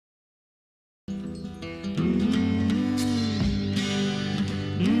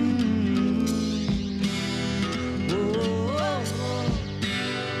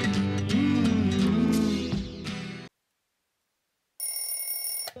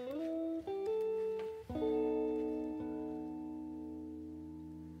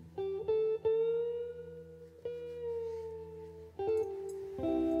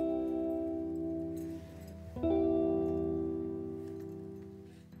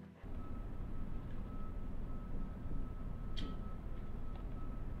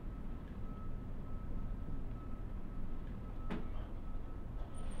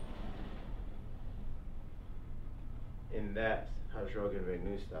And that's how Schroeder made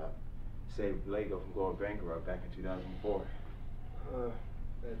New Stop saved Lego from going bankrupt back in 2004.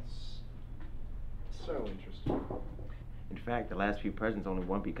 That's so interesting. In fact, the last few presidents only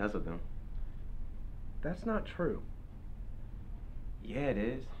won because of them. That's not true. Yeah, it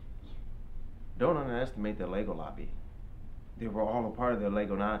is. Don't underestimate the Lego lobby. They were all a part of the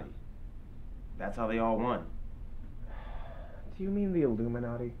Legonati. That's how they all won. Do you mean the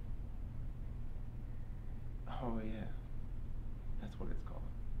Illuminati? Oh, yeah. That's what it's called.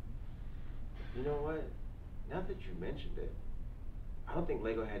 You know what? Now that you mentioned it, I don't think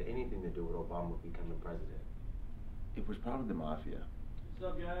Lego had anything to do with Obama becoming president. It was probably the mafia.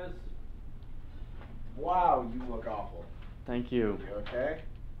 What's up, guys? Wow, you look awful. Thank you. You okay?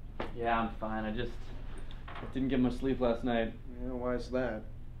 Yeah, I'm fine. I didn't get much sleep last night. Yeah, why is that?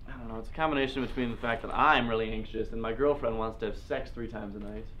 I don't know. It's a combination between the fact that I'm really anxious and my girlfriend wants to have sex 3 times a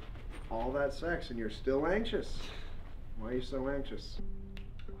night. All that sex and you're still anxious. Why are you so anxious?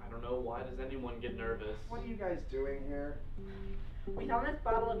 I don't know. Why does anyone get nervous? What are you guys doing here? We found this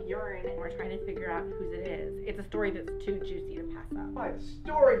bottle of urine and we're trying to figure out whose it is. It's a story that's too juicy to pass up. My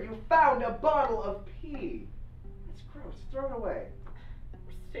story, you found a bottle of pee. That's gross. Throw it away.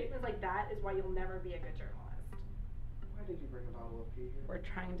 Statements like that is why you'll never be a good journalist. Why did you bring a bottle of pee here? We're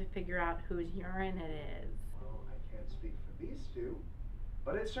trying to figure out whose urine it is. Well, I can't speak for these two,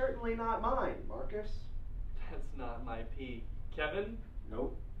 but it's certainly not mine, Marcus. That's not my pee. Kevin?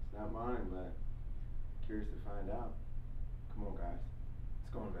 Nope, it's not mine, but curious to find out. Come on, guys.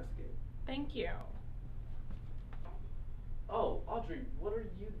 Let's go investigate. Thank you. Oh, Audrey, what are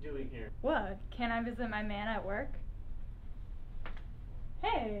you doing here? What? Can I visit my man at work?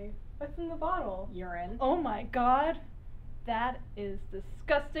 Hey, what's in the bottle? Urine. Oh my god. That is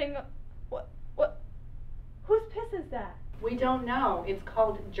disgusting. What? Whose piss is that? We don't know. It's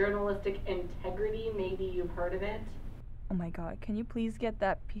called journalistic integrity. Maybe you've heard of it. Oh my god, can you please get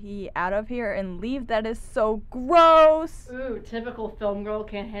that pee out of here and leave? That is so gross! Ooh, typical film girl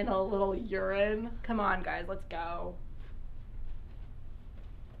can't handle a little urine. Come on, guys, let's go.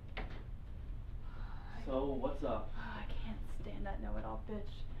 So, what's up? I can't stand that know-it-all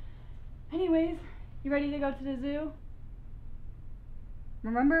bitch. Anyways, you ready to go to the zoo?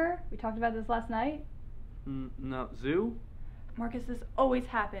 Remember? We talked about this last night? No, zoo? Marcus, this always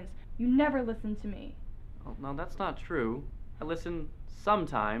happens. You never listen to me. Well, no, that's not true. I listen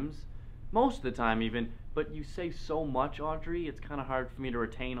sometimes, most of the time even, but you say so much, Audrey, it's kind of hard for me to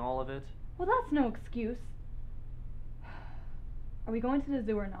retain all of it. Well, that's no excuse. Are we going to the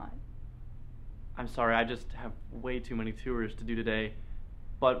zoo or not? I'm sorry, I just have way too many tours to do today,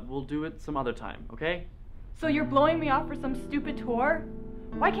 but we'll do it some other time, okay? So you're blowing me off for some stupid tour?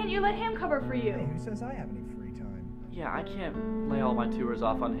 Why can't you let him cover for you? Hey, who says I have any free time? Yeah, I can't lay all my tours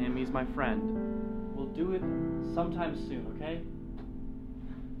off on him. He's my friend. We'll do it sometime soon, okay?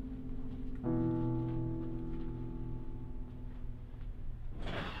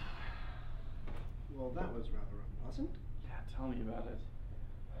 Well, that was rather unpleasant. Yeah, tell me about it.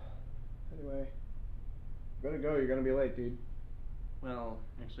 Anyway, gotta go. You're gonna be late, dude. Well,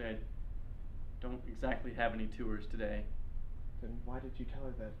 actually, I don't exactly have any tours today. Then why did you tell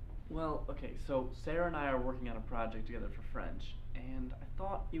her that? Well, okay, so Sarah and I are working on a project together for French, and I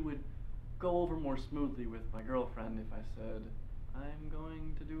thought it would go over more smoothly with my girlfriend if I said, I'm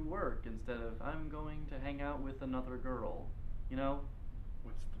going to do work instead of I'm going to hang out with another girl, you know?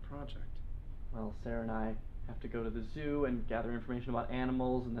 What's the project? Well, Sarah and I have to go to the zoo and gather information about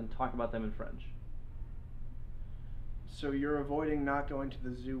animals and then talk about them in French. So you're avoiding not going to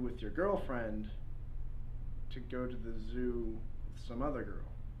the zoo with your girlfriend to go to the zoo with some other girl.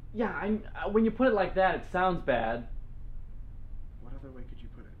 Yeah, when you put it like that, it sounds bad. What other way could you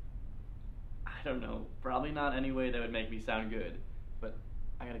put it? I don't know. Probably not any way that would make me sound good. But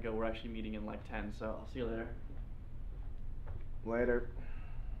I gotta go. We're actually meeting in like 10, so I'll see you later. Later.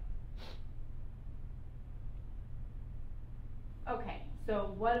 Okay,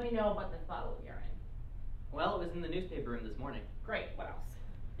 so what do we know about this bottle of urine? Well, it was in the newspaper room this morning. Great, what else?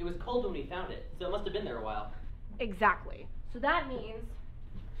 It was cold when we found it, so it must have been there a while. Exactly. So that means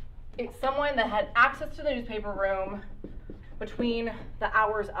it's someone that had access to the newspaper room between the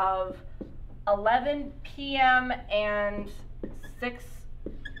hours of 11 p.m. and 6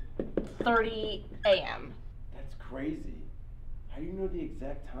 6:30 a.m. That's crazy. How do you know the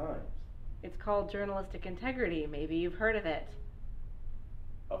exact times? It's called journalistic integrity. Maybe you've heard of it.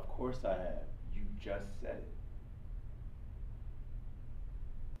 Of course I have. You just said it.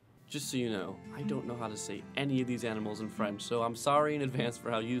 Just so you know, I don't know how to say any of these animals in French, so I'm sorry in advance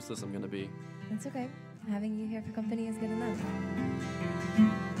for how useless I'm gonna be. It's okay. Having you here for company is good enough.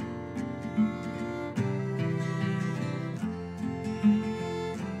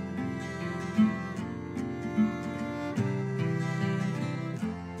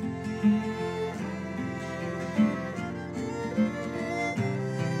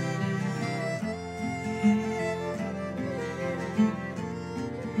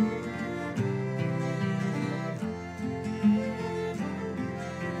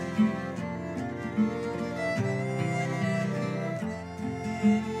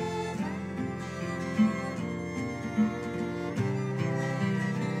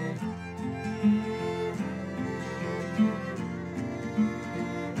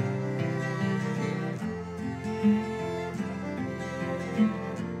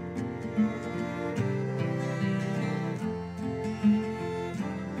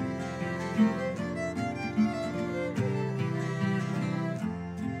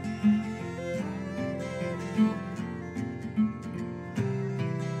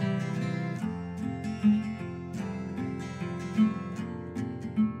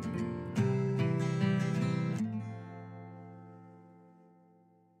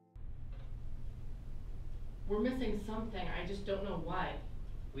 We're missing something. I just don't know what.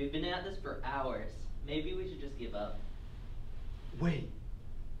 We've been at this for hours. Maybe we should just give up. Wait.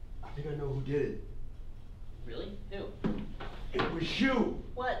 I think I know who did it. Really? Who? It was you!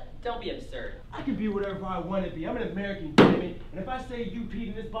 What? Don't be absurd. I can be whatever I want to be. I'm an American, damn it. And if I say you peed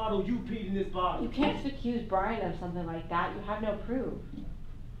in this bottle, you peed in this bottle. You can't just accuse Brian of something like that. You have no proof.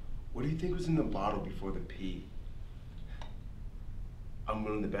 What do you think was in the bottle before the pee? I'm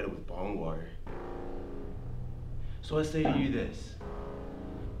willing to bet it was bong water. So I say to you this.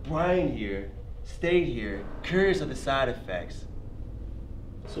 Brian here stayed here, curious of the side effects.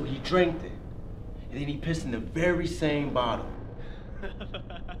 So he drank it. And then he pissed in the very same bottle.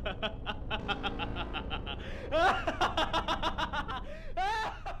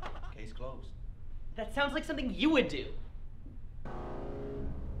 Case closed. That sounds like something you would do.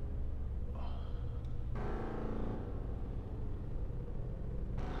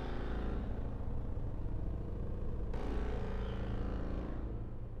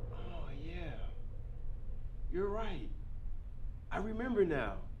 Oh, yeah. You're right. I remember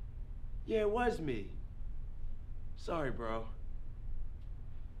now. Yeah, it was me. Sorry, bro.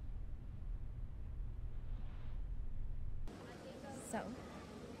 So,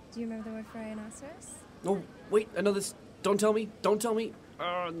 do you remember the word for rhinoceros? Oh, wait, I know this. Don't tell me. Don't tell me.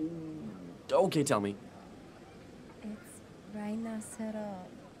 Okay, tell me. It's rhinocero.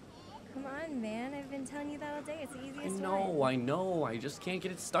 Come on, man. I've been telling you that all day. It's the easiest one. I know. I just can't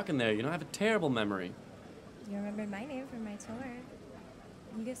get it stuck in there. You know, I have a terrible memory. You remembered my name from my tour.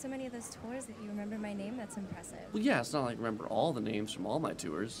 You give so many of those tours that you remember my name. That's impressive. Well, yeah, it's not like I remember all the names from all my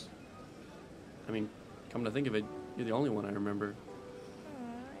tours. I mean, come to think of it, you're the only one I remember.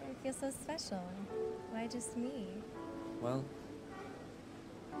 Aw, I feel so special. Why just me? Well,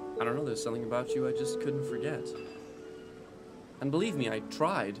 I don't know. There's something about you I just couldn't forget. And believe me, I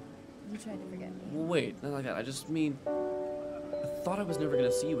tried. You tried to forget me. Well, wait, not like that. I just mean, I thought I was never gonna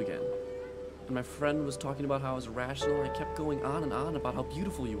see you again. And my friend was talking about how I was rational, and I kept going on and on about how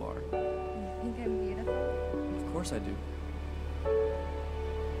beautiful you are. You think I'm beautiful? Of course I do.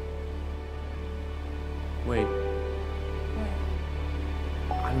 Wait,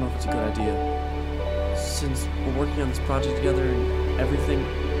 What? I don't know if it's a good idea. Since we're working on this project together and everything,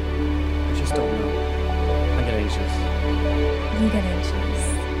 I just don't know. I get anxious. You get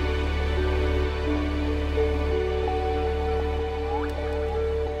anxious.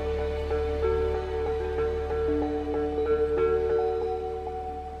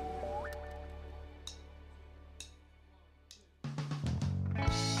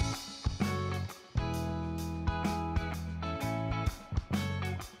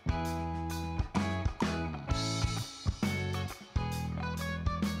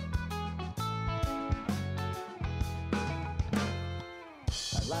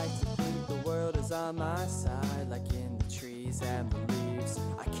 I like to think the world is on my side, like in the trees and the leaves.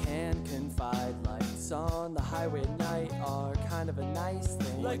 I can confide, lights on the highway at night are kind of a nice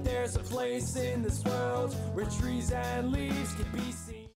thing. Like there's a place in this world where trees and leaves can be seen.